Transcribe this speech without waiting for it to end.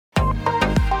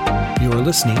You're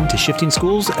listening to Shifting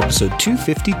Schools, episode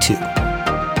 252.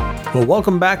 Well,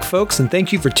 welcome back, folks, and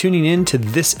thank you for tuning in to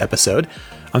this episode.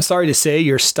 I'm sorry to say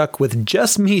you're stuck with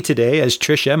just me today, as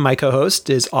Trisha, my co-host,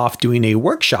 is off doing a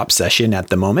workshop session at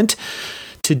the moment.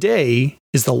 Today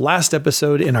is the last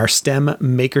episode in our STEM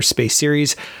Makerspace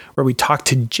series, where we talk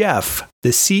to Jeff,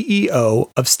 the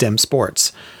CEO of STEM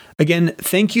Sports. Again,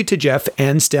 thank you to Jeff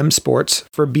and STEM Sports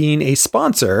for being a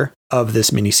sponsor of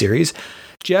this mini-series.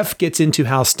 Jeff gets into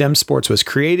how STEM Sports was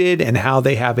created and how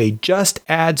they have a just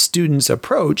add students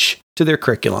approach to their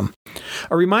curriculum.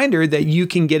 A reminder that you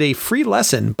can get a free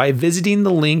lesson by visiting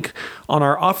the link on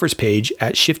our offers page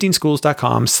at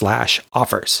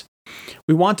shiftingschools.com/offers.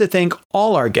 We want to thank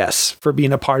all our guests for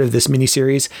being a part of this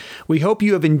mini-series. We hope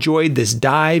you have enjoyed this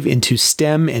dive into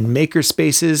STEM and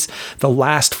makerspaces the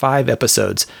last 5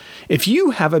 episodes. If you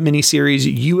have a mini-series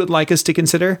you would like us to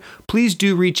consider, please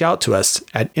do reach out to us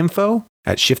at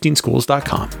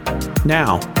info@shiftingschools.com.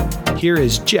 Now, here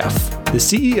is Jeff, the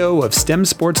CEO of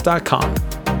STEMsports.com.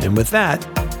 And with that,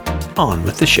 on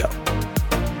with the show.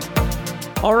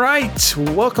 All right,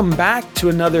 welcome back to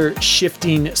another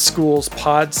Shifting Schools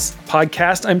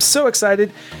podcast. I'm so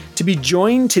excited to be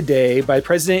joined today by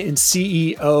President and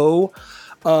CEO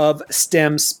of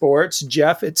STEM Sports,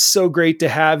 Jeff. It's so great to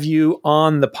have you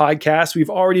on the podcast. We've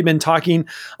already been talking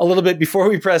a little bit before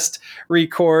we pressed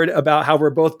record about how we're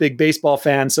both big baseball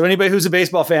fans. So anybody who's a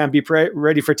baseball fan, be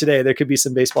ready for today. There could be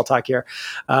some baseball talk here,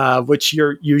 which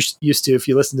you're used to if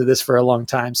you listen to this for a long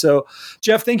time. So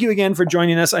Jeff, thank you again for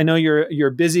joining us. I know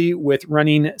you're busy with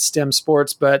running STEM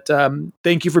Sports, but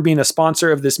thank you for being a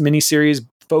sponsor of this mini-series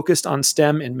focused on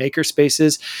STEM and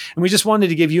makerspaces. And we just wanted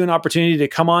to give you an opportunity to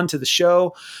come on to the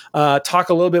show, talk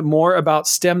a little bit more about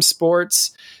STEM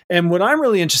Sports. And what I'm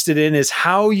really interested in is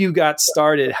how you got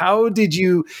started. How did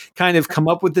you kind of come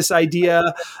up with this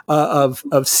idea of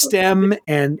STEM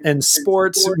and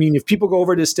sports? I mean, if people go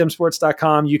over to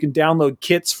stemsports.com, you can download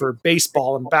kits for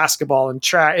baseball and basketball and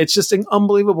track. It's just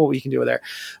unbelievable what you can do with there.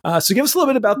 So give us a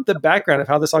little bit about the background of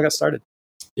how this all got started.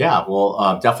 Yeah,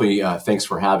 well, definitely thanks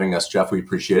for having us, Jeff. We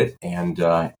appreciate it, and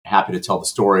happy to tell the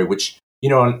story, which,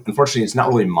 unfortunately, it's not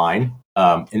really mine.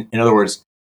 In other words,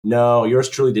 no, yours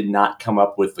truly did not come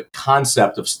up with the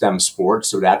concept of STEM sports.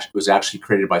 So it was actually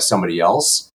created by somebody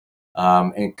else.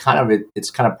 And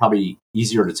it's kind of probably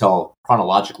easier to tell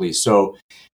chronologically. So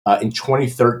in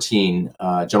 2013,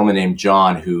 a gentleman named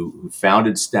John, who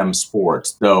founded STEM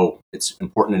Sports, though it's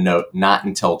important to note, not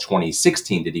until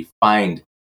 2016 did he find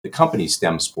the company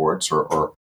STEM Sports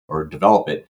or develop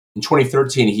it. In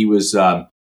 2013, he was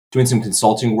doing some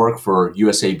consulting work for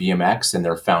USA BMX and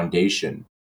their foundation.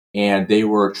 And they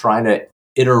were trying to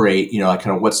iterate, kind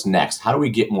of what's next? How do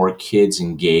we get more kids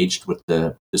engaged with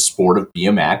the sport of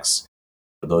BMX?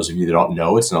 For those of you that don't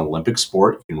know, it's an Olympic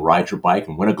sport. You can ride your bike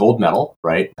and win a gold medal,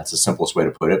 right? That's the simplest way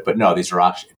to put it. But no, these are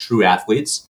actually true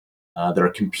athletes that are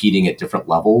competing at different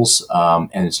levels,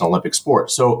 and it's an Olympic sport.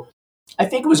 So I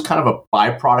think it was kind of a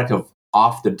byproduct of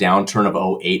off the downturn of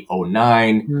 08,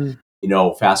 09.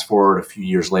 Fast forward a few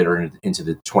years later into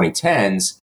the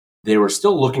 2010s, they were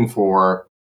still looking for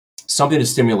something to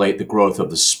stimulate the growth of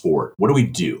the sport. What do we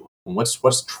do? And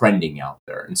what's trending out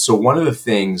there? And so one of the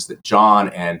things that John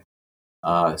and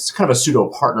it's kind of a pseudo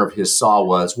partner of his saw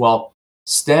was, well,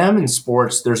 STEM and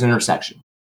sports, there's an intersection.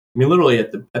 I mean, literally,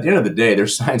 at the end of the day,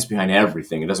 there's science behind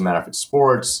everything. It doesn't matter if it's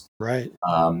sports. Right.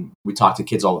 We talk to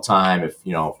kids all the time. If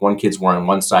one kid's wearing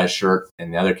one size shirt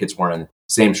and the other kid's wearing the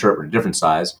same shirt but a different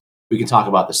size, we can talk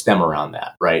about the STEM around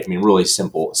that, right? I mean, really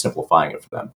simplifying it for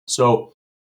them. So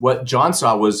what John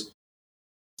saw was,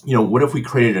 what if we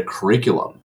created a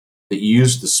curriculum that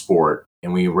used the sport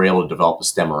and we were able to develop the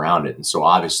STEM around it? And so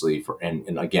obviously,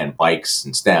 and again, bikes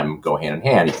and STEM go hand in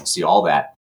hand. You can see all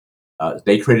that.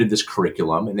 They created this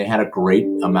curriculum, and they had a great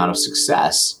amount of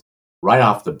success right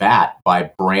off the bat by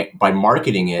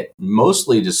marketing it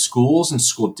mostly to schools and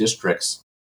school districts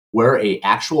where a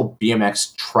actual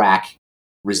BMX track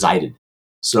resided.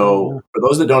 So for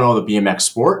those that don't know the BMX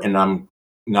sport, and I'm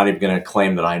not even going to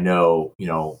claim that I know,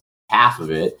 half of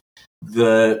it,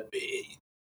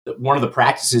 one of the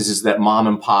practices is that mom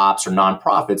and pops or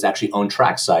nonprofits actually own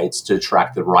track sites to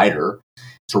attract the rider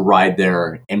to ride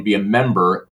there and be a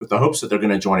member with the hopes that they're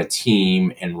going to join a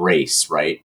team and race,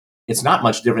 right? It's not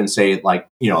much different, say, like,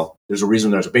 there's a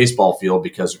reason there's a baseball field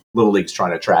because Little League's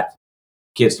trying to attract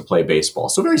kids to play baseball.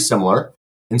 So very similar.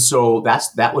 And so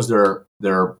that was their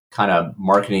kind of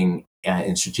marketing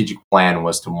and strategic plan,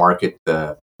 was to market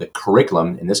the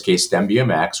curriculum, in this case, STEM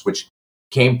BMX, which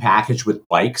came packaged with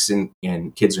bikes, and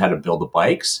kids had to build the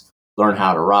bikes, learn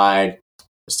how to ride,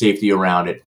 the safety around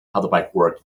it, how the bike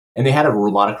worked. And they had a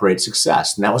lot of great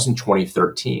success. And that was in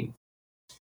 2013.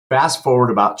 fast forward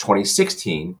about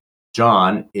 2016,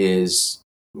 John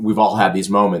we've all had these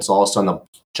moments. All of a sudden, the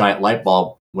giant light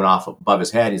bulb went off above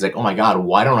his head. He's like, oh my God,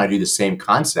 why don't I do the same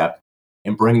concept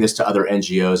and bring this to other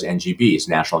NGOs, NGBs,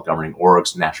 national governing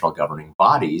orgs, national governing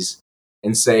bodies,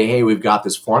 and say, hey, we've got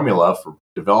this formula for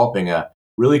developing a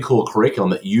really cool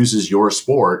curriculum that uses your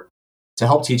sport to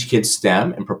help teach kids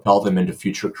STEM and propel them into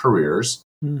future careers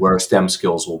where STEM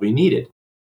skills will be needed.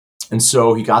 And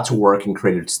so he got to work and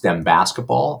created STEM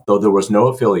basketball, though there was no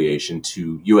affiliation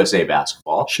to USA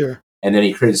Basketball. Sure. And then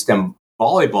he created STEM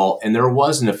volleyball, and there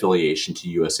was an affiliation to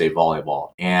USA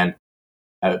Volleyball. And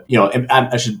and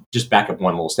I should just back up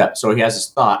one little step. So he has this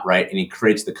thought, right? And he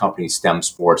creates the company STEM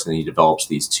Sports, and then he develops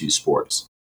these two sports.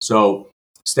 So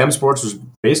STEM Sports was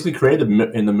basically created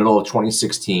in the middle of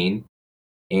 2016,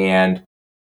 and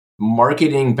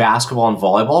marketing basketball and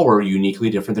volleyball were uniquely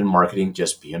different than marketing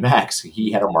just BMX.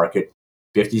 He had to market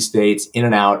 50 states, in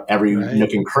and out, every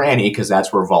nook and cranny, because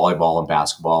that's where volleyball and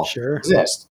basketball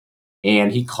exist.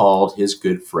 And he called his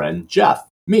good friend Jeff,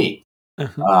 me.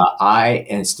 I,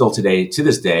 and still to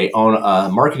this day, own a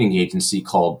marketing agency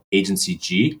called Agency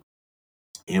G,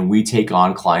 and we take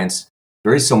on clients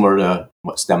very similar to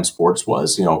what STEM Sports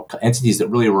was. Entities that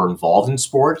really were involved in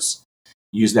sports,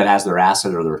 use that as their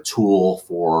asset or their tool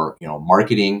for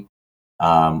marketing,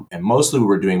 and mostly we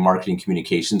were doing marketing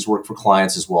communications work for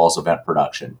clients as well as event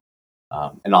production.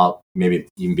 And I'll maybe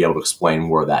even be able to explain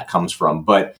where that comes from,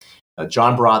 but.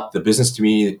 John brought the business to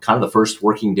me kind of the first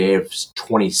working day of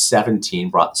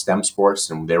 2017, brought STEM Sports,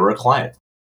 and they were a client.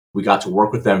 We got to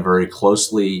work with them very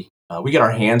closely. We get our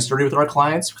hands dirty with our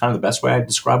clients, kind of the best way I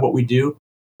describe what we do,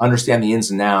 understand the ins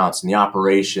and outs and the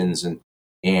operations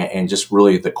and just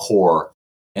really the core,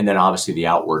 and then obviously the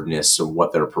outwardness of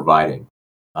what they're providing.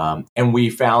 And we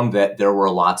found that there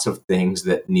were lots of things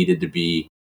that needed to be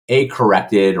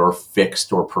corrected or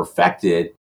fixed or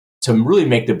perfected to really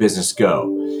make the business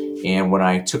go. And when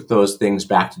I took those things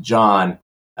back to John,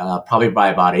 probably by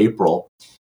about April,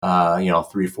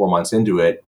 3-4 months into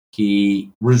it,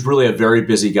 he was really a very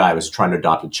busy guy. He was trying to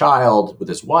adopt a child with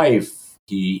his wife.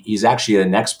 He's actually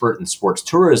an expert in sports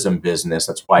tourism business.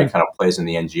 That's why he kind of plays in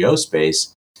the NGO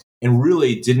space, and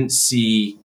really didn't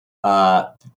see,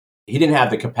 he didn't have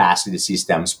the capacity to see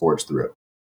STEM Sports through.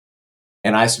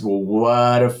 And I said, well,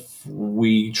 what if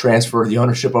we transfer the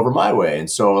ownership over my way? And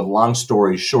so long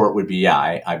story short would be,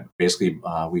 I basically,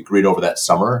 we agreed over that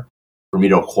summer for me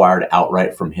to acquire it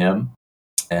outright from him.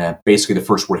 And basically the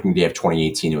first working day of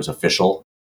 2018, it was official.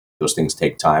 Those things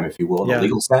take time, if you will, in a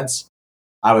legal sense.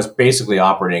 I was basically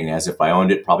operating as if I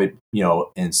owned it probably,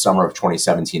 in summer of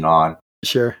 2017 on.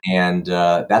 Sure. And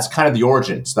that's kind of the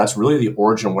origin. So that's really the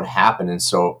origin of what happened. And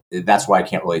so that's why I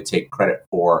can't really take credit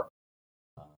for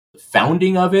the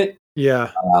founding of it.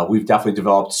 Yeah. We've definitely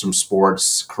developed some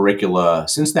sports curricula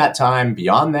since that time,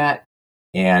 beyond that,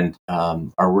 and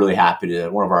are really happy to,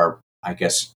 one of our, I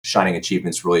guess, shining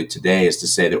achievements really today is to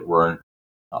say that we're in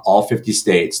all 50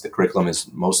 states. The curriculum is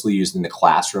mostly used in the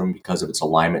classroom because of its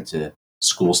alignment to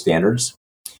school standards.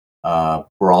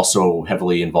 We're also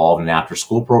heavily involved in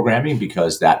after-school programming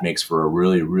because that makes for a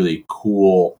really, really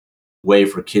cool way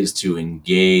for kids to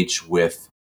engage with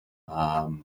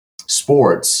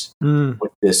sports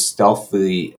with this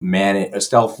stealthily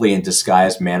and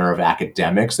disguised manner of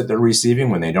academics that they're receiving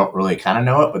when they don't really kind of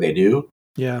know it, but they do.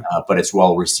 Yeah. But it's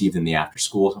well received in the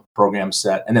after-school program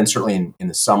set, and then certainly in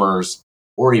the summers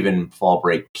or even fall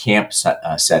break camp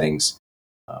settings,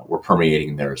 we're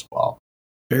permeating there as well.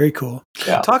 Very cool.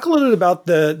 Yeah. Talk a little bit about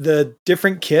the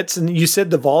different kits. And you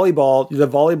said the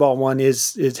volleyball one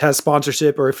has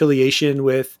sponsorship or affiliation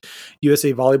with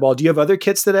USA Volleyball. Do you have other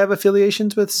kits that have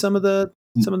affiliations with some of the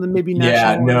maybe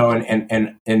national? Yeah, no,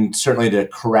 and certainly to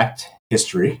correct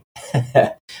history.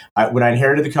 When I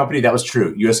inherited the company, that was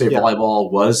true. USA Volleyball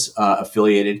was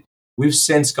affiliated. We've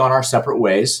since gone our separate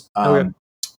ways.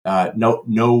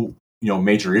 No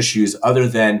major issues other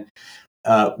than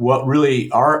what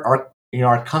really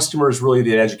our customers, really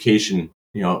the education,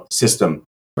 system,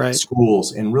 right?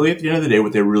 Schools. And really at the end of the day,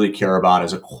 what they really care about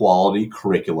is a quality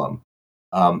curriculum.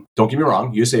 Don't get me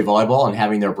wrong, USA Volleyball and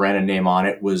having their branded name on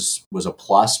it was a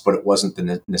plus, but it wasn't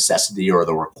the necessity or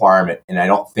the requirement. And I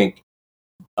don't think,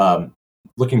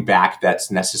 looking back, that's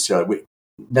necessarily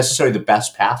the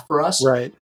best path for us.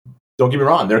 Right. Don't get me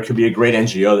wrong, there could be a great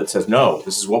NGO that says, no,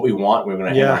 this is what we want. We're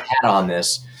going to hang our hat on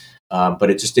this. But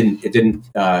it just didn't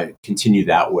continue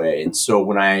that way. And so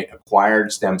when I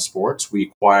acquired STEM Sports,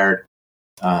 we acquired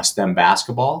STEM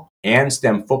basketball and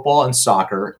STEM football and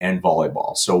soccer and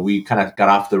volleyball. So we kind of got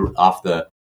off the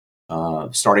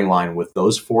starting line with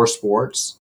those 4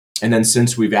 sports. And then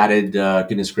since we've added,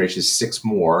 goodness gracious, 6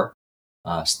 more,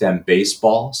 STEM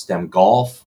baseball, STEM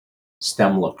golf,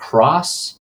 STEM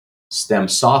lacrosse, STEM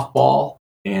softball,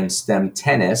 and STEM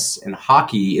tennis. And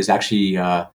hockey is actually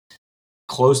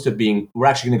close to being, we're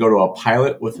actually going to go to a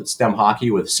pilot with STEM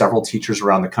hockey with several teachers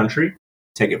around the country,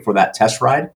 take it for that test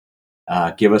ride,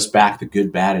 give us back the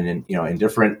good, bad, and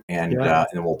indifferent, and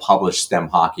then we'll publish STEM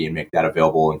hockey and make that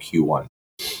available in Q1.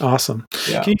 Awesome.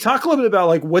 Yeah. Can you talk a little bit about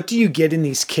like what do you get in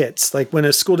these kits? Like when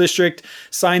a school district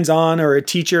signs on or a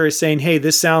teacher is saying, "Hey,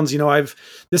 this sounds,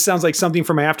 this sounds like something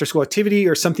for my after school activity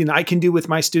or something I can do with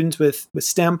my students with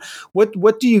STEM."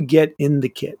 What do you get in the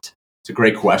kit? It's a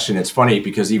great question. It's funny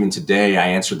because even today I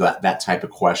answered that type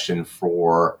of question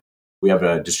for, we have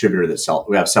a distributor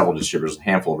we have several distributors, a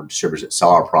handful of distributors that sell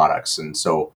our products. And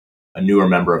so a newer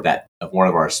member of one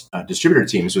of our distributor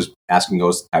teams was asking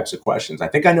those types of questions. I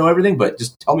think I know everything, but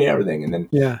just tell me everything. And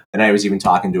then I was even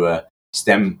talking to a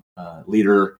STEM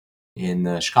leader in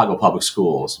the Chicago Public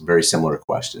Schools, very similar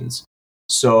questions.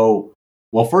 So,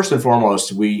 well, first and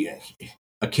foremost, we,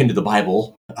 akin to the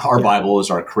Bible, our Bible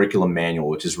is our curriculum manual,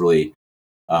 which is really,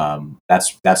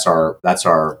 that's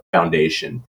our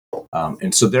foundation.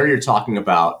 And so there you're talking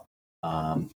about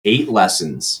 8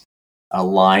 lessons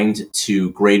aligned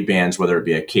to grade bands, whether it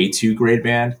be a K2 grade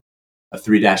band, a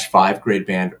 3-5 grade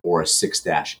band, or a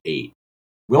 6-8.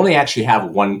 We only actually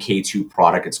have one K2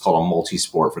 product. It's called a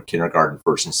multi-sport for kindergarten,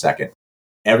 first and second.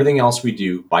 Everything else we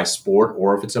do by sport,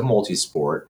 or if it's a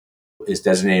multi-sport, is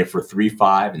designated for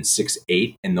 3-5 and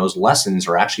 6-8. And those lessons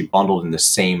are actually bundled in the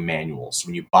same manual. So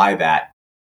when you buy that,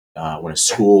 when a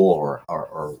school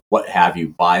or what have you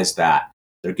buys that,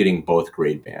 they're getting both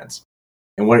grade bands.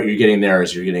 And what you're getting there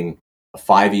is you're getting a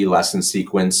 5E lesson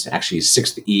sequence, actually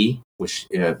 6E, which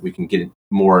we can get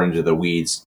more into the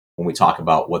weeds when we talk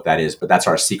about what that is. But that's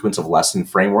our sequence of lesson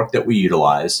framework that we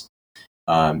utilize.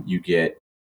 You get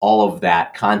all of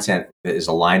that content that is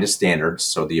aligned to standards.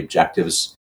 So the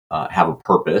objectives have a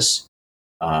purpose.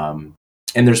 And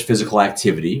there's physical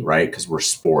activity, right? Because we're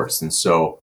sports. And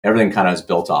so everything kind of is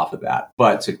built off of that.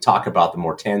 But to talk about the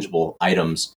more tangible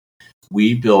items,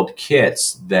 we build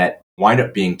kits that wind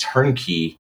up being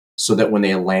turnkey so that when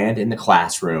they land in the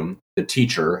classroom, the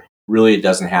teacher really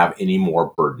doesn't have any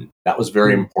more burden. That was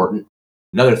very important.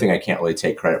 Another thing I can't really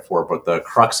take credit for, but the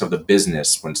crux of the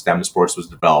business when STEM sports was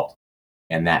developed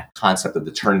and that concept of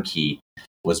the turnkey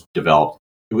was developed,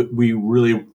 we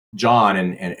really, John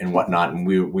and whatnot, and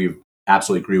we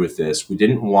absolutely agree with this. We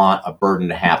didn't want a burden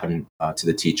to happen to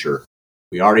the teacher.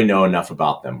 We already know enough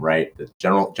about them, right?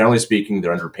 Generally speaking,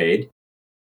 they're underpaid.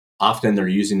 Often they're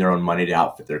using their own money to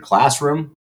outfit their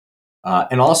classroom.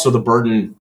 And also the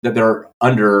burden that they're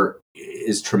under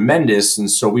is tremendous. And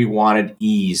so we wanted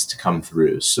ease to come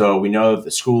through. So we know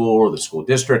the school or the school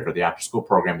district or the after school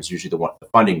program is usually the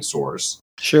funding source.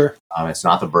 Sure. It's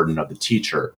not the burden of the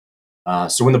teacher.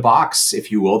 So in the box,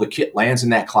 if you will, the kit lands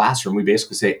in that classroom. We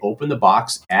basically say, open the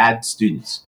box, add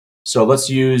students. So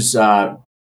let's use,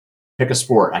 pick a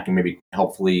sport. I can maybe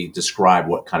helpfully describe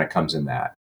what kind of comes in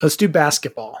that. Let's do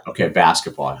basketball. Okay,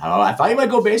 basketball. Oh, I thought you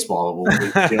might go baseball.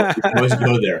 We can always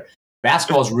go there.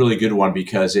 Basketball is a really good one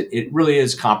because it really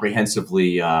is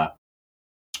comprehensively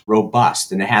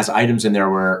robust. And it has items in there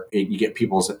where you get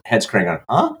people's heads cranking on,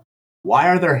 huh? Why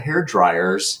are there hair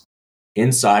dryers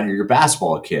inside of your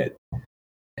basketball kit?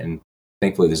 And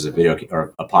thankfully, this is a video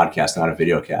or a podcast, not a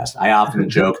video cast. I often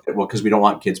joke that, well, because we don't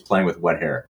want kids playing with wet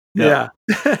hair. No. Yeah.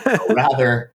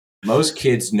 Rather, most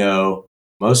students know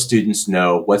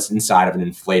what's inside of an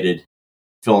inflated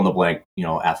fill in the blank,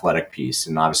 athletic piece.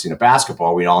 And obviously in a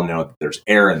basketball, we all know that there's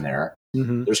air in there.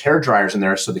 Mm-hmm. There's hair dryers in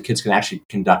there so the kids can actually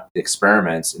conduct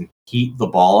experiments and heat the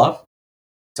ball up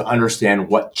to understand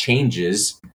what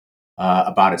changes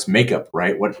about its makeup,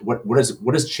 right? What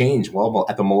does change? Well,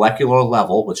 at the molecular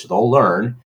level, which they'll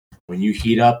learn, when you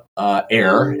heat up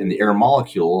air and the air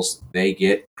molecules, they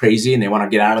get crazy and they want to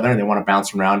get out of there and they want to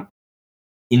bounce around,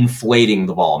 inflating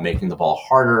the ball, making the ball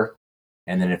harder.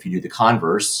 And then if you do the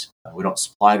converse, we don't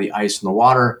supply the ice and the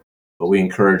water, but we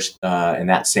encourage in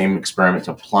that same experiment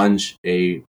to plunge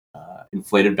a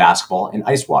inflated basketball in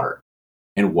ice water.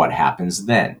 And what happens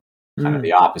then? Kind of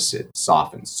the opposite,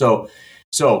 softens.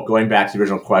 So going back to the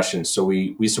original question, so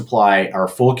we supply, our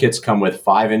full kits come with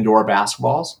 5 indoor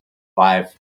basketballs,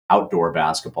 5 outdoor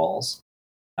basketballs,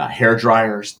 hair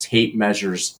dryers, tape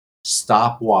measures,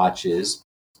 stopwatches,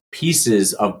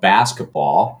 pieces of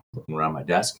basketball. Looking around my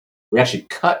desk, we actually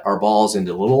cut our balls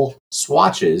into little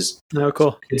swatches. Oh,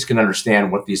 cool. So kids can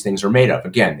understand what these things are made of.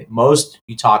 Again, most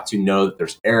you talk to know that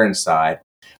there's air inside,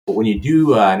 but when you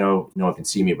do, I know no one can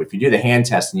see me, but if you do the hand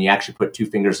test and you actually put 2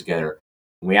 fingers together,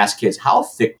 and we ask kids, how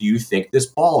thick do you think this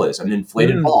ball is? An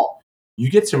inflated ball. you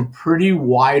get some pretty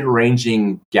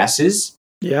wide-ranging guesses.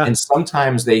 Yeah. And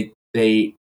sometimes they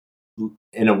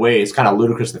in a way, it's kind of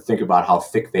ludicrous to think about how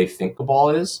thick they think the ball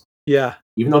is. Yeah.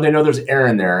 Even though they know there's air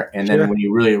in there. And Sure. then when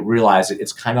you really realize it,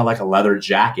 it's kind of like a leather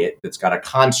jacket that's got a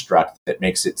construct that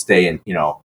makes it stay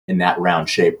in that round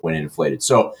shape when inflated.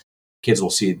 So kids will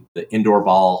see the indoor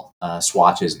ball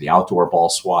swatches, the outdoor ball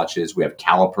swatches. We have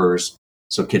calipers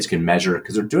so kids can measure,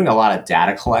 because they're doing a lot of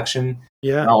data collection,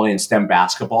 Yeah. not only in STEM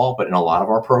basketball, but in a lot of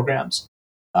our programs.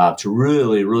 To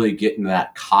really, really get into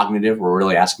that cognitive. We're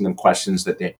really asking them questions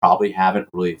that they probably haven't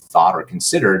really thought or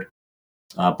considered,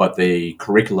 but the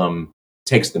curriculum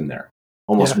takes them there,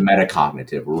 almost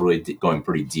metacognitive. We're really going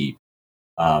pretty deep,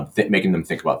 making them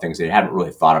think about things they haven't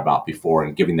really thought about before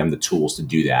and giving them the tools to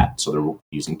do that. So they're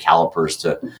using calipers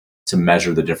to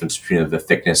measure the difference between the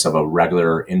thickness of a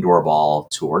regular indoor ball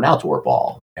to an outdoor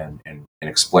ball and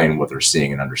explain what they're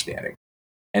seeing and understanding.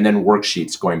 And then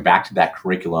worksheets, going back to that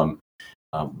curriculum.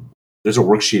 There's a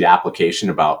worksheet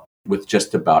application with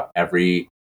just about every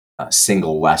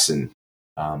single lesson.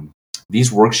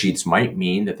 These worksheets might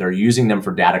mean that they're using them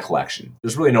for data collection.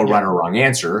 There's really no right or wrong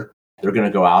answer. They're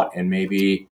going to go out and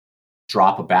maybe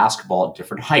drop a basketball at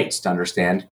different heights to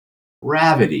understand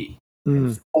gravity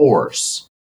and force.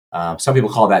 Some people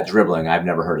call that dribbling. I've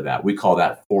never heard of that. We call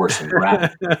that force and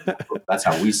gravity. That's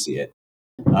how we see it.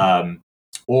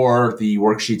 Or the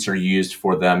worksheets are used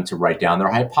for them to write down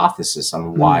their hypothesis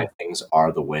on why things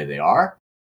are the way they are.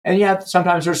 And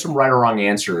sometimes there's some right or wrong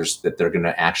answers that they're going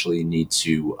to actually need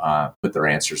to put their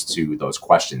answers to those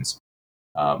questions.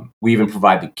 We even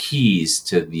provide the keys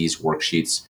to these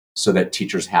worksheets so that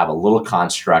teachers have a little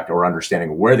construct or understanding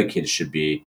of where the kids should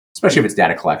be, especially if it's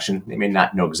data collection. They may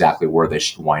not know exactly where they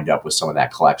should wind up with some of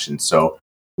that collection. So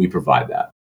we provide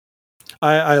that.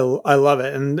 I love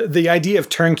it. And the idea of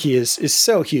turnkey is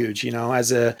so huge,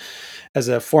 as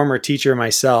a former teacher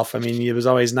myself. I mean, it was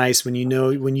always nice when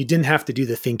you didn't have to do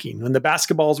the thinking, when the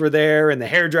basketballs were there and the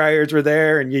hair dryers were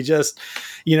there, and you just,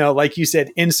 like you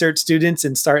said, insert students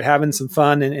and start having some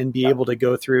fun and be able to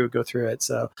go through it.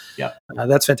 So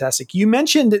that's fantastic. You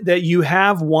mentioned that you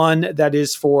have one that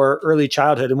is for early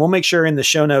childhood, and we'll make sure in the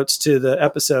show notes to the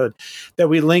episode that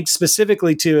we link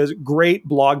specifically to a great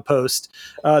blog post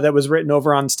that was written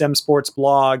over on STEM Sports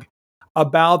blog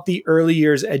about the early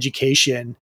years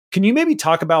education. Can you maybe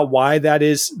talk about why that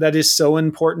is so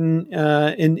important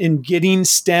in getting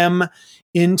STEM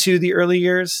into the early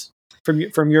years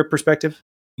from your perspective?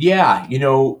 Yeah,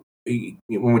 when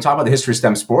we talk about the history of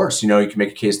STEM sports, you can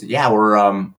make a case that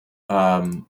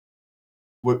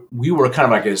we were kind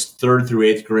of like as 3rd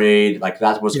through 8th grade, like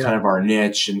that was kind of our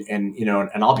niche,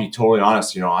 and I'll be totally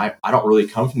honest, I don't really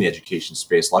come from the education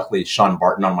space. Luckily, Sean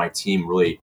Barton on my team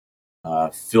really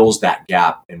fills that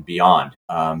gap and beyond.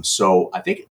 So I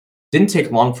think didn't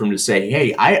take long for him to say,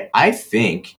 hey, I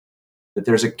think that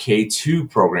there's a K2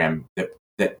 program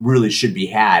that really should be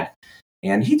had.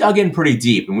 And he dug in pretty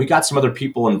deep, and we got some other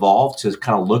people involved to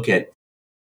kind of look at,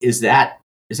 is that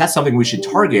something we should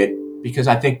target? Because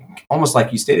I think, almost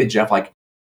like you stated, Jeff, like,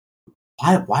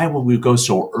 why would we go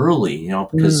so early?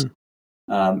 Because,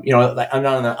 on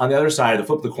the other side of the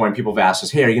flip of the coin, people have asked us,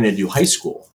 hey, are you going to do high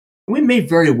school? And we may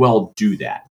very well do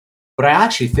that. But I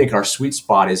actually think our sweet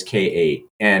spot is K8.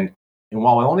 And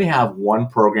while we only have one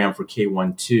program for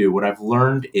K1-2, what I've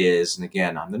learned is, and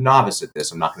again, I'm the novice at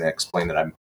this. I'm not going to explain that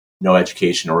I'm no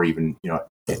education or even,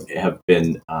 have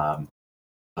been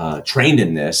trained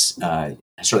in this. I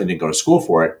certainly didn't go to school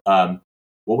for it.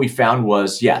 What we found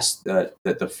was, yes, that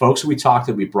the folks we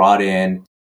brought in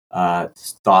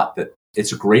thought that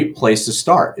it's a great place to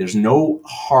start. There's no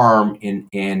harm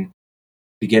in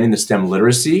beginning the STEM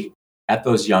literacy at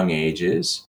those young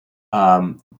ages.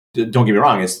 Don't get me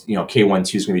wrong, it's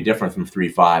K1-2 is going to be different from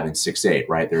 3-5 and 6-8,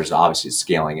 right? There's obviously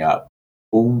scaling up.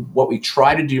 Well, what we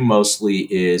try to do mostly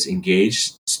is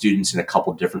engage students in a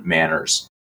couple different manners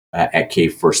at K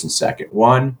first and second.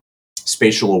 One,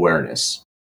 spatial awareness,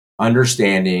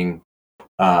 understanding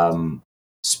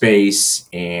space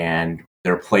and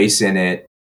their place in it,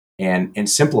 and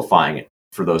simplifying it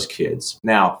for those kids.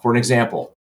 Now, for an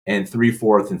example, in 3,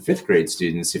 4th, and 5th grade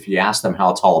students, if you ask them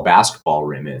how tall a basketball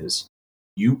rim is,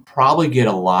 you probably get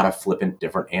a lot of flippant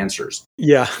different answers.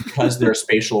 Yeah. Because their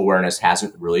spatial awareness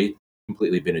hasn't really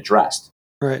completely been addressed.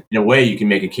 Right. In a way, you can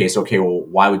make a case, okay, well,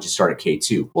 why would you start at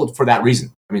K2? Well, for that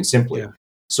reason. I mean, simply. Yeah.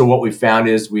 So what we found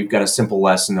is we've got a simple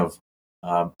lesson of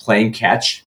playing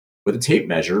catch with a tape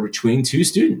measure between 2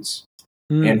 students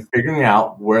and figuring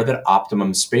out where the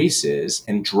optimum space is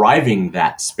and driving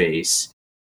that space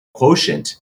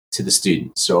quotient to the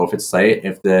student. So if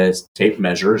the tape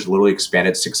measure is literally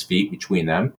expanded 6 feet between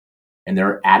them and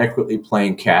they're adequately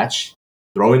playing catch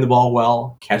throwing the ball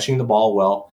well, catching the ball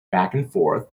well, back and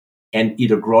forth, and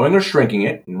either growing or shrinking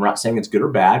it. And we're not saying it's good or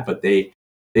bad, but they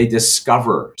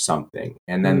discover something.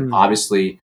 And then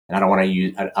obviously, and I don't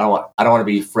want to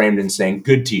be framed in saying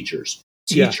good teachers.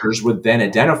 Teachers would then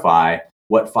identify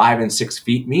what 5 and 6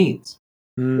 feet means.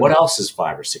 What else is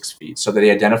 5 or 6 feet? So that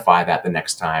they identify that the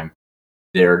next time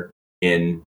they're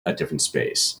in a different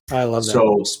space. I love that.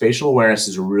 So spatial awareness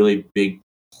is a really big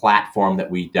platform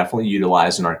that we definitely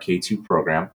utilize in our K2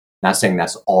 program. Not saying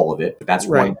that's all of it, but that's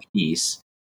one piece.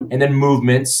 And then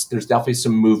movements, there's definitely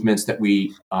some movements that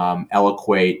we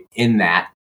eloquate in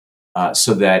that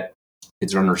so that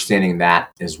kids are understanding that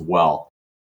as well.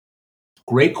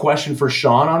 Great question for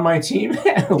Sean on my team,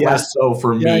 less so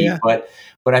for me.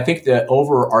 But I think the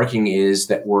overarching is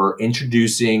that we're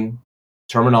introducing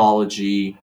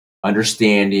terminology,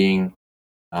 understanding,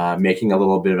 making a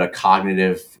little bit of a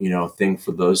cognitive, thing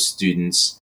for those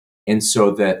students, and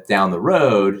so that down the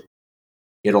road,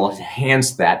 it'll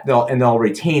enhance that. They'll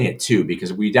retain it too,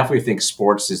 because we definitely think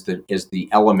sports is the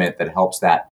element that helps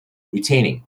that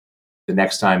retaining. The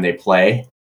next time they play,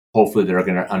 hopefully they're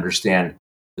going to understand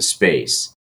the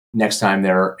space. Next time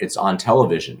it's on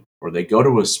television or they go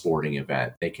to a sporting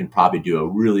event, they can probably do a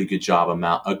really good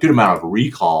a good amount of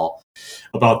recall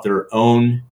about their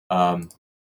own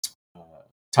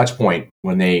touch point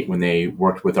when they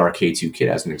worked with our K2 kid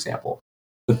as an example.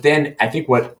 But then I think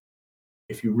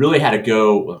if you really had to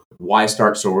go, why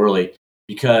start so early?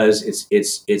 Because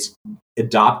it's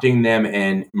adopting them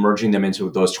and merging them into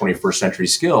those 21st century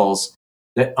skills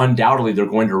that undoubtedly they're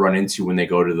going to run into when they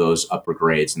go to those upper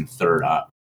grades and third up.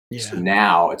 Yeah. So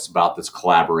now it's about this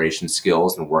collaboration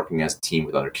skills and working as a team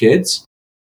with other kids,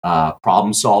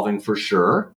 problem solving for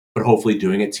sure, but hopefully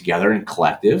doing it together and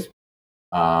collective,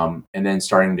 and then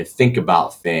starting to think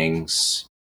about things,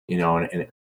 and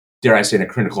dare I say, in a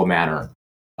critical manner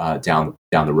down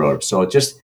the road. So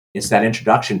it's that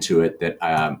introduction to it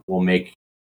that will make,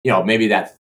 maybe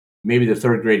the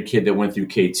third grade kid that went through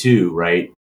K2,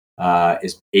 right,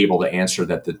 is able to answer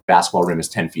that the basketball rim is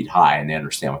 10 feet high and they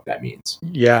understand what that means.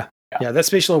 Yeah, that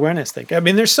spatial awareness thing. I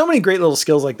mean, there's so many great little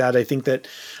skills like that. I think that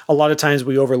a lot of times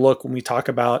we overlook when we talk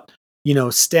about,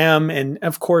 STEM, and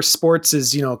of course sports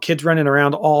is, kids running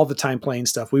around all the time playing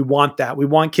stuff. We want that. We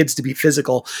want kids to be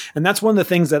physical. And that's one of the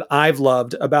things that I've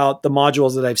loved about the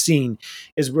modules that I've seen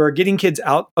is we're getting kids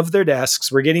out of their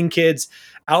desks. We're getting kids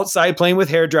outside playing with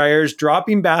hair dryers,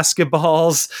 dropping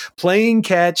basketballs, playing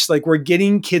catch. Like, we're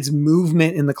getting kids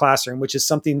movement in the classroom, which is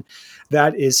something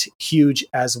that is huge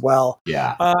as well.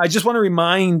 Yeah. I just want to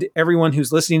remind everyone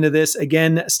who's listening to this,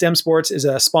 again, STEM Sports is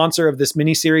a sponsor of this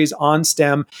mini series on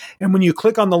STEM. And when you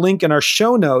click on the link in our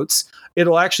show notes,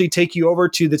 it'll actually take you over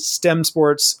to the STEM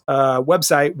Sports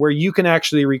website where you can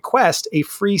actually request a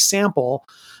free sample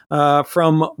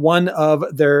from one of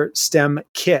their STEM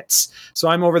kits. So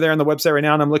I'm over there on the website right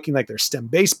now and I'm looking like there's STEM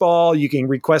baseball. You can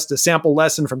request a sample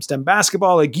lesson from STEM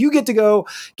basketball. Like, you get to go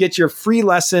get your free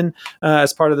lesson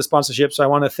as part of the sponsorship. So I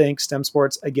want to thank STEM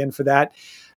Sports again for that.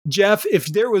 Jeff, if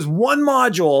there was one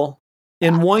module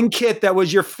in one kit that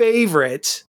was your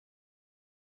favorite,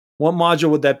 what module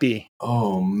would that be?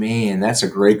 Oh man, that's a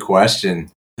great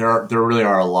question. There really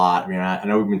are a lot. I mean, I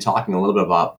know we've been talking a little bit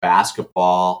about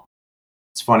basketball.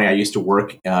 It's funny. I used to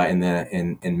work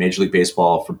in Major League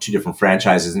Baseball for 2 different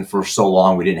franchises, and for so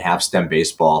long we didn't have STEM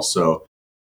baseball. So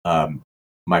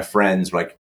my friends were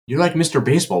like, "You're like Mr.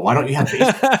 Baseball. Why don't you have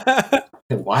baseball?"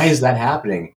 Why is that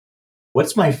happening?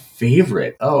 What's my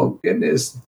favorite? Oh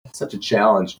goodness, that's such a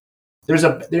challenge. There's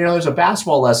a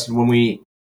basketball lesson when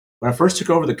I first took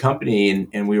over the company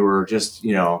and we were just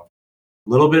a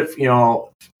little bit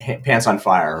pants on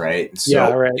fire, right? And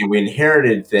so and we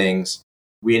inherited things.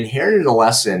 We inherited a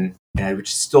lesson,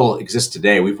 which still exists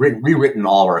today. We've rewritten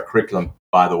all of our curriculum,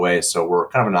 by the way, so we're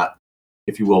kind of not,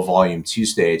 if you will, volume 2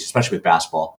 stage, especially with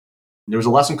basketball. There was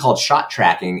a lesson called shot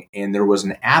tracking, and there was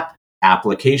an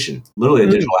application, literally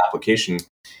a digital application.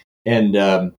 And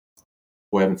I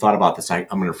haven't thought about this. I'm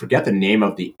going to forget the name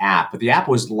of the app, but the app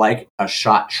was like a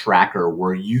shot tracker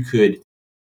where you could,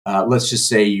 let's just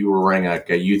say you were running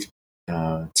a youth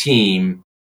team,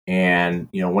 and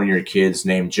one of your kids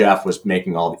named Jeff was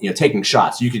making taking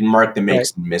shots. You could mark the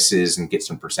makes and misses and get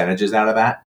some percentages out of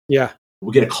that. Yeah.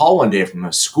 We'll get a call one day from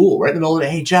a school right in the middle of the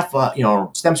day. Hey, Jeff,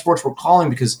 STEM Sports, we're calling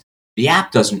because the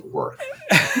app doesn't work.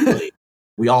 Really.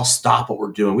 We all stop what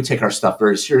we're doing. We take our stuff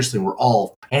very seriously. And we're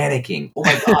all panicking. Oh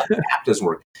my God, the app doesn't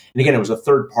work. And again, it was a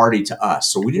third party to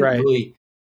us. So we didn't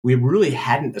we really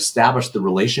hadn't established the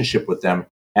relationship with them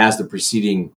as the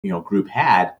preceding, group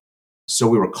had. So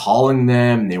we were calling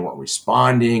them and they weren't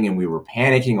responding and we were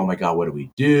panicking. Oh my God, what do we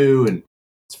do? And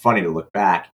it's funny to look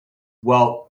back.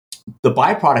 Well, the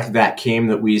byproduct of that came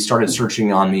that we started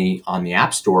searching on the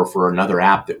App Store for another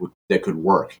app that could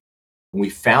work. And we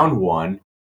found one,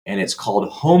 and it's called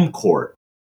Home Court.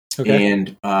 Okay.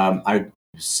 And I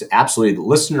absolutely,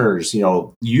 listeners,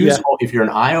 if you're an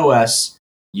iOS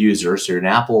user, so you're an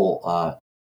Apple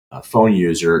phone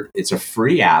user, it's a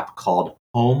free app called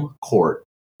Home Court.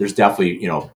 There's definitely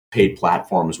paid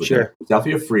platforms with it. It's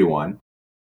definitely a free one,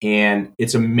 and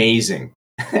it's amazing.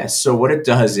 So what it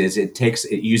does is it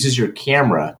uses your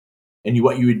camera, and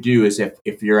what you would do is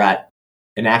if you're at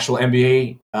an actual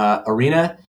NBA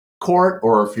arena court,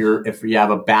 or if you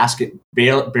have a basket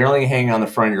barely hanging on the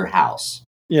front of your house.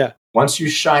 Yeah. Once you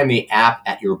shine the app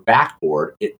at your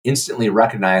backboard, it instantly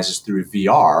recognizes through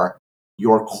VR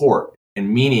your court,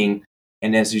 and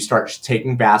as you start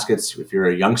taking baskets, if you're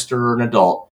a youngster or an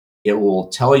adult, it will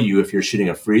tell you if you're shooting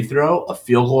a free throw, a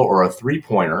field goal, or a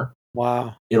 3-pointer.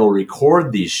 Wow. It'll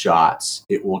record these shots.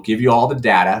 It will give you all the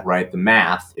data, right? The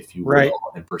math, if you will,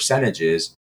 and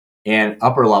percentages. And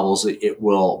upper levels, it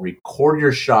will record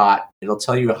your shot. It'll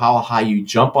tell you how high you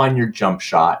jump on your jump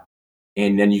shot.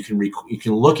 And then you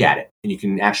can look at it, and you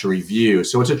can actually review.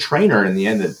 So it's a trainer in the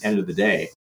end of the day.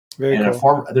 Very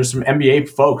cool. There's some NBA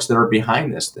folks that are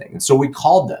behind this thing. And so we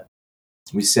called them.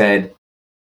 We said,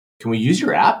 can we use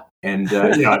your app? And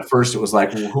at first it was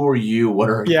like, well, who are you? What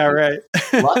are you? Yeah, right.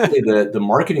 Luckily, the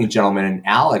marketing gentleman, and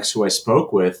Alex, who I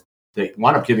spoke with, they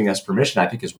wound up giving us permission. I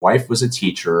think his wife was a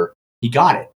teacher. He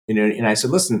got it. And I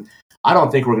said, listen, I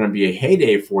don't think we're going to be a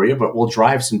heyday for you, but we'll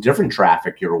drive some different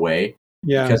traffic your way.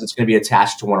 Yeah. Because it's going to be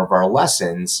attached to one of our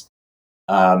lessons.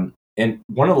 And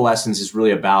one of the lessons is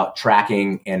really about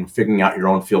tracking and figuring out your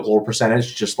own field goal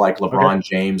percentage, just like LeBron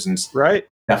James and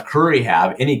Steph Curry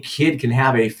have. Any kid can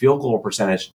have a field goal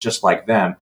percentage just like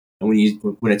them. And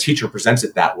when a teacher presents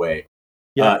it that way,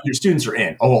 your students are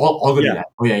in. Oh, I'll go do that.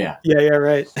 Oh, yeah. Yeah,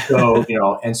 right. So,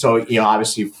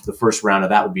 obviously the first round of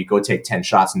that would be go take 10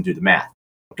 shots and do the math.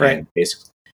 Okay? Right.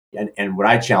 Basically. And what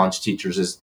I challenge teachers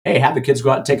is, hey, have the kids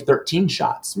go out and take 13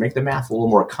 shots. Make the math a little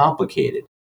more complicated.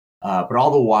 But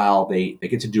all the while, they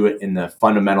get to do it in the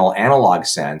fundamental analog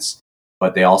sense,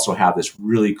 but they also have this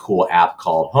really cool app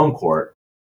called Home Court.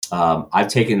 I've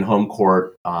taken Home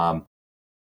Court, not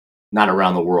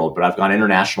around the world, but I've gone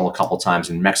international a couple times,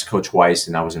 in Mexico twice,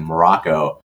 and I was in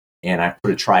Morocco. And I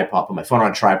put my phone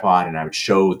on a tripod, and I would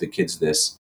show the kids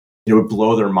this. It would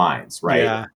blow their minds, right?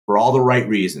 Yeah. For all the right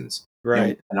reasons.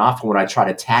 Right. And often what I try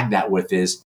to tag that with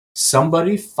is,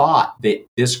 somebody thought that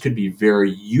this could be very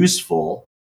useful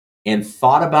and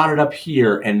thought about it up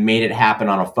here and made it happen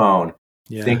on a phone.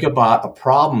 Yeah. Think about a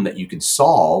problem that you could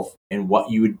solve and what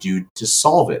you would do to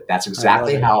solve it. That's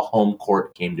exactly how Home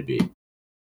Court came to be.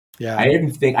 Yeah.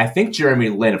 I think Jeremy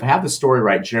Lin, if I have the story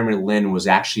right, Jeremy Lin was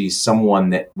actually someone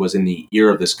that was in the ear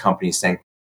of this company saying,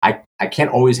 I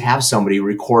can't always have somebody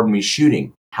record me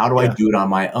shooting. How do I do it on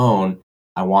my own?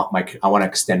 I want to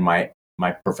extend my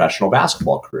professional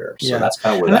basketball career. So that's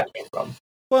kind of where that came from.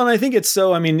 Well, and I think it's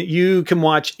so, you can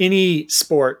watch any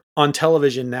sport on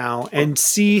television now and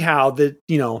see how the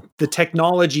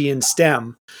technology in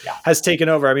STEM has taken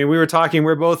over. We were talking,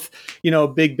 we're both,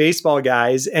 big baseball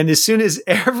guys. And as soon as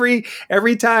every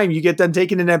time you get done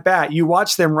taking an at bat, you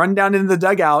watch them run down into the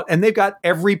dugout, and they've got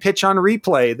every pitch on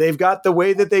replay. They've got the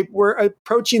way that they were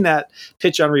approaching that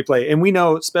pitch on replay. And we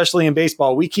know, especially in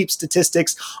baseball, we keep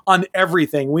statistics on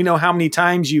everything. We know how many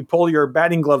times you pull your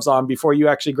batting gloves on before you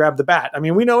actually grab the bat.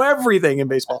 We know everything in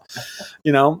baseball,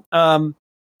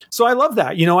 So I love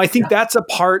that. I think that's a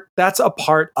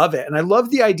part of it. And I love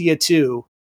the idea too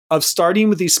of starting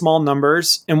with these small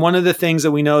numbers. And one of the things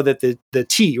that we know that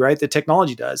the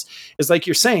technology does is, like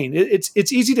you're saying,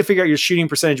 it's easy to figure out your shooting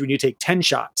percentage when you take 10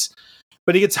 shots.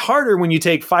 But it gets harder when you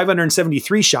take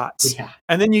 573 shots,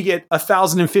 and then you get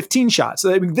 1,015 shots.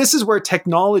 So this is where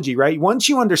technology, right? Once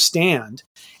you understand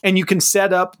and you can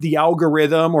set up the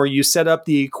algorithm or you set up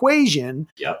the equation,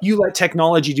 you let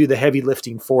technology do the heavy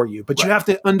lifting for you. But you have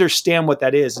to understand what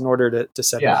that is in order to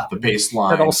set it up. The baseline.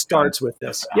 That all starts with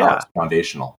this. It's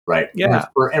foundational, right? Yeah.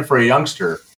 And for a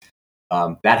youngster,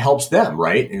 that helps them,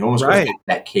 right? And almost goes back to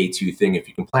that K2 thing. If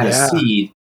you can plant a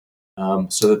seed,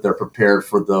 so that they're prepared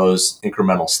for those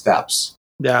incremental steps.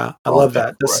 Yeah, I love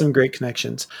that. That's some great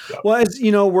connections. Yeah. Well, as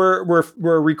you know, we're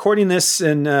recording this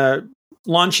and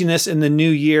launching this in the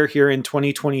new year here in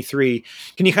 2023.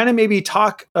 Can you kind of maybe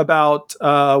talk about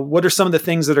what are some of the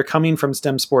things that are coming from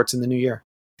STEM sports in the new year?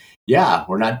 Yeah,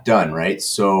 we're not done, right?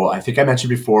 So I think I mentioned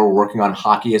before, we're working on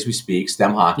hockey as we speak,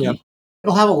 STEM hockey. Yep.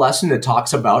 It'll have a lesson that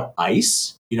talks about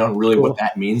ice, and really what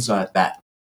that means,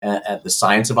 the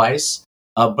science of ice.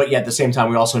 But yet at the same time,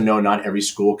 we also know not every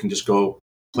school can just go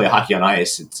play hockey on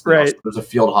ice. It's right. There's a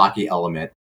field hockey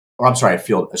element, or I'm sorry,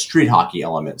 a street hockey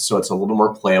element. So it's a little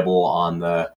more playable on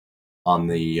the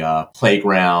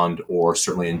playground, or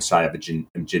certainly inside of a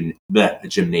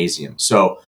gymnasium.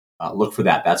 So look for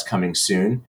that. That's coming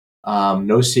soon.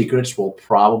 No secrets. We'll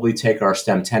probably take our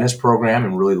STEM tennis program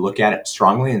and really look at it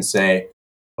strongly and say,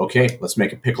 okay, let's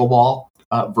make a pickleball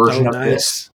version of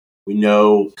this. We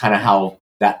know kind of how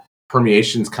that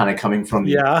permeation is kind of coming from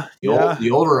the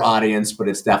older audience, but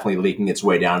it's definitely leaking its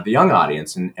way down to the young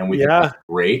audience, and we think that's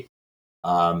great.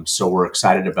 So we're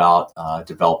excited about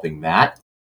developing that.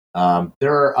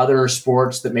 There are other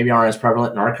sports that maybe aren't as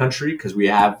prevalent in our country, because we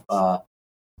have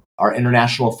our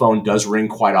international phone does ring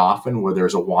quite often, where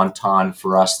there's a wonton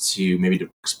for us to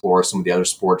explore some of the other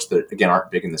sports that, again, aren't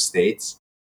big in the States.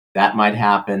 That might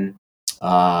happen.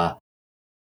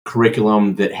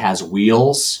 Curriculum that has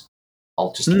wheels.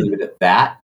 I'll just leave it at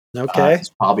that. Okay.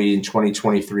 It's probably in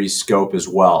 2023 scope as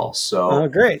well. So,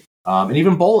 great. And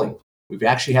even bowling. We've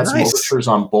actually had some overtures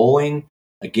on bowling.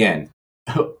 Again,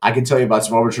 I can tell you about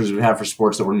some overtures we've had for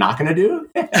sports that we're not going to do.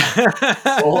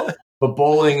 But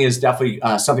bowling is definitely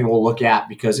something we'll look at,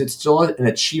 because it's still an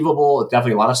achievable,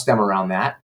 definitely a lot of STEM around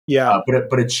that. Yeah.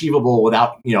 But achievable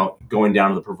without, going down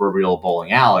to the proverbial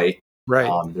bowling alley.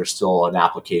 Right. There's still an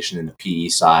application in the PE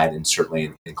side, and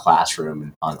certainly in classroom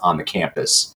and on the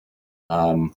campus.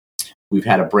 We've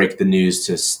had to break the news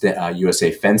to USA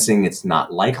Fencing. It's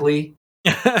not likely.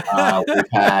 We've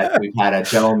had a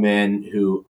gentleman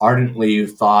who ardently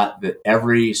thought that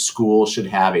every school should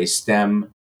have a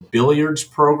STEM billiards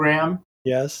program.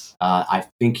 Yes. I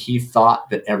think he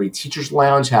thought that every teacher's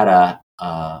lounge had a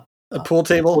pool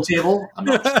table. I'm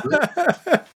not sure.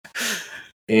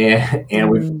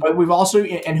 And we've also,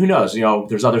 and who knows,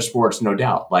 there's other sports, no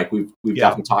doubt. Like we've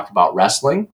definitely talked about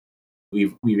wrestling.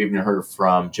 We've even heard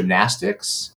from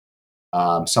gymnastics,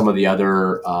 some of the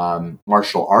other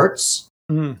martial arts,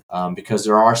 because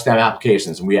there are STEM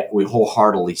applications, and we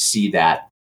wholeheartedly see that.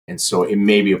 And so it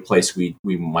may be a place we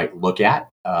might look at.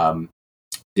 At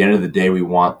the end of the day, we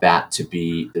want that to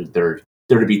be there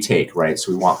to be take, right?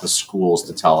 So we want the schools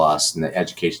to tell us, and the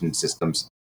education systems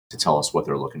to tell us what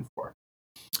they're looking for.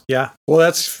 Yeah. Well,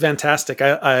 that's fantastic.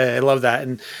 I love that.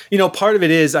 And, part of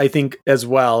it is, I think, as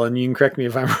well, and you can correct me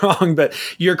if I'm wrong, but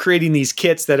you're creating these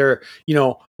kits that are,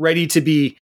 ready to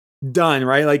be done,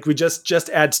 right? Like we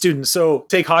just add students. So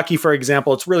take hockey, for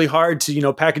example. It's really hard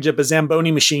to, package up a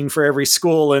Zamboni machine for every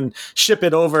school and ship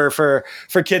it over for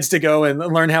kids to go and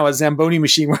learn how a Zamboni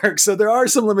machine works. So there are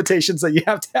some limitations that you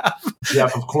have to have. Yeah,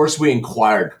 of course we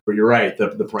inquired, but you're right. The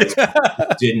price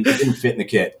didn't fit in the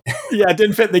kit. Yeah, it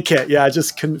didn't fit in the kit. Yeah, I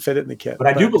just couldn't fit it in the kit. But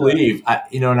I do believe,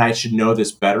 and I should know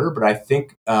this better, but I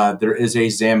think there is a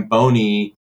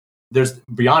Zamboni. There's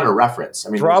beyond a reference.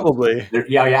 I mean, probably.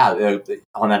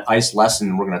 On that ice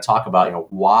lesson, we're going to talk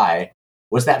about, why,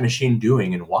 what's that machine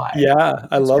doing and why? Yeah,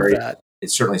 I love that.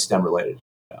 It's certainly STEM related.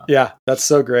 Yeah, that's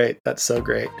so great. That's so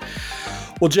great.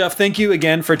 Well, Jeff, thank you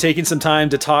again for taking some time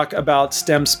to talk about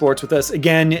STEM sports with us.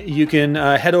 Again, you can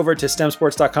head over to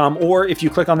stemsports.com, or if you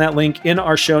click on that link in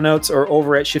our show notes or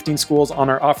over at Shifting Schools on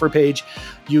our offer page,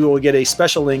 you will get a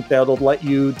special link that'll let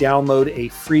you download a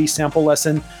free sample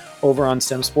lesson over on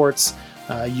STEM Sports.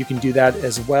 You can do that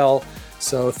as well.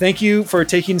 So thank you for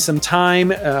taking some time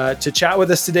to chat with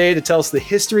us today, to tell us the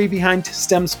history behind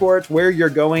STEM sports, where you're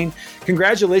going.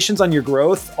 Congratulations on your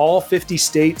growth, all 50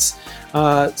 states.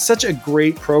 Such a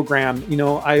great program.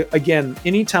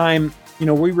 Anytime,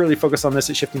 we really focus on this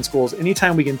at Shifting Schools.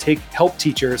 Anytime we can help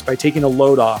teachers by taking a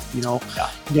load off,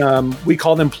 we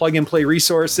call them plug and play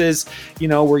resources,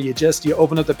 where you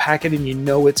open up the packet and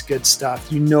it's good stuff.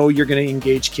 You're going to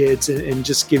engage kids and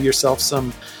just give yourself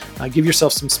some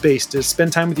space to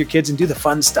spend time with your kids and do the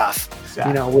fun stuff,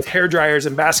 with hair dryers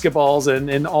and basketballs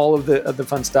and all of the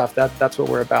fun stuff. That's what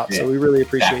we're about. Yeah, so we really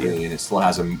appreciate you. And it still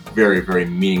has a very, very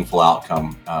meaningful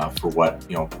outcome for what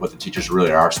the teachers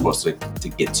really are supposed to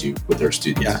get to with their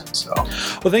students. Yeah. So,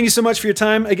 well, thank you so much for your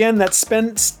time. Again, that's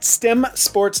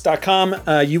stemsports.com.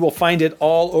 You will find it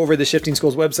all over the Shifting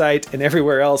Schools website and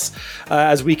everywhere else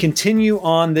as we continue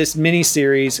on this mini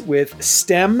series with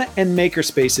STEM and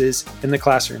makerspaces in the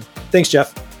classroom. Thanks,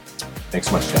 Jeff. Thanks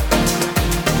so much, Jeff.